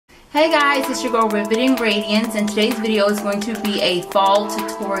Hey guys, it's your girl Riveting Radiance, and today's video is going to be a fall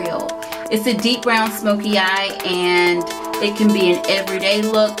tutorial. It's a deep brown smoky eye, and it can be an everyday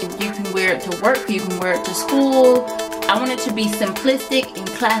look. You can wear it to work, you can wear it to school. I want it to be simplistic and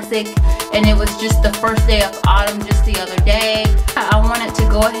classic, and it was just the first day of autumn just the other day. I wanted to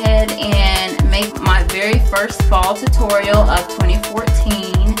go ahead and make my very first fall tutorial of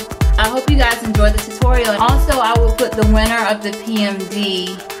 2014. I hope you guys enjoy the tutorial. Also, I will put the winner of the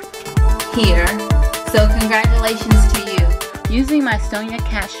PMD here, so congratulations to you. Using my Sonia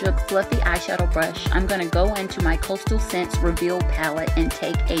Kashuk fluffy eyeshadow brush, I'm going to go into my Coastal Scents Reveal palette and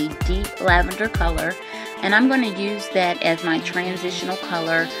take a deep lavender color, and I'm going to use that as my transitional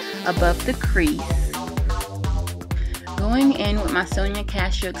color above the crease. Going in with my Sonia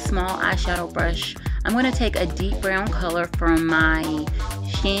Kashuk small eyeshadow brush, I'm going to take a deep brown color from my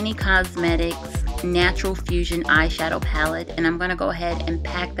Shany Cosmetics Natural Fusion eyeshadow palette, and I'm going to go ahead and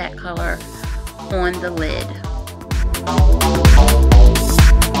pack that color on the lid.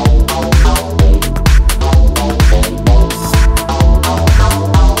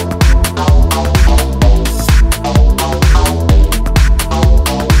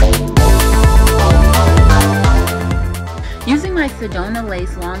 Using my Sedona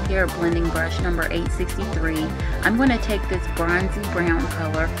Lace Long Hair Blending Brush number 863, I'm going to take this bronzy brown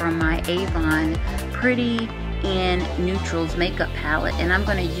color from my Avon Pretty in Neutrals makeup palette, and I'm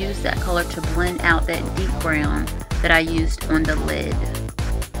going to use that color to blend out that deep brown that I used on the lid.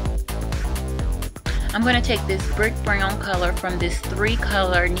 I'm going to take this brick brown color from this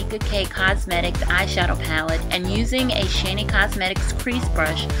 3-color Nicka Cosmetics eyeshadow palette, and using a Shany Cosmetics crease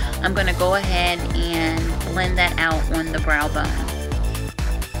brush, I'm going to go ahead and blend that out on the brow bone.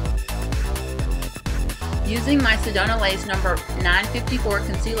 Using my Sedona Lace number 954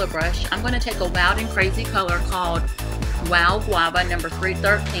 concealer brush, I'm going to take a Wild and Crazy color called Wild Guava number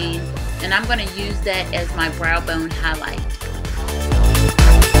 313, and I'm going to use that as my brow bone highlight.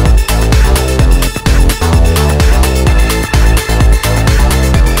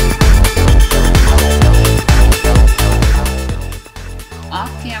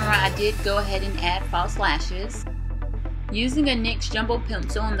 Off camera, I did go ahead and add false lashes. Using a NYX Jumbo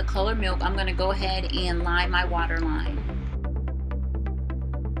Pencil in the color Milk, I'm going to go ahead and line my waterline.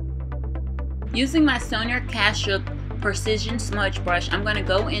 Using my Sonia Kashuk Precision Smudge Brush, I'm going to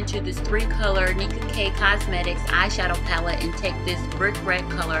go into this 3-color Nicka Cosmetics eyeshadow palette and take this brick red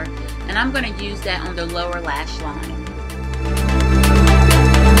color, and I'm going to use that on the lower lash line.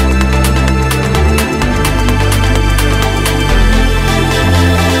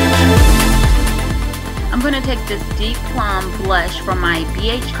 I'm going to take this deep plum blush from my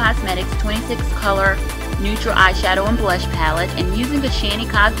BH Cosmetics 26 color neutral eyeshadow and blush palette, and using the Shany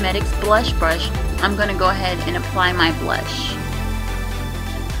Cosmetics blush brush, I'm going to go ahead and apply my blush.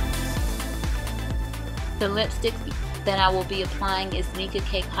 The lipstick that I will be applying is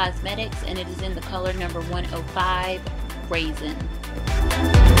Nicka Cosmetics, and it is in the color number 105 Raisin.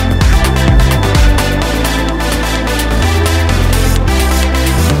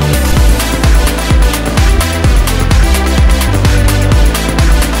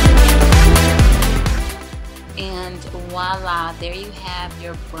 Voila, there you have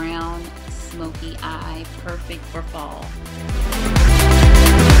your brown smoky eye, perfect for fall.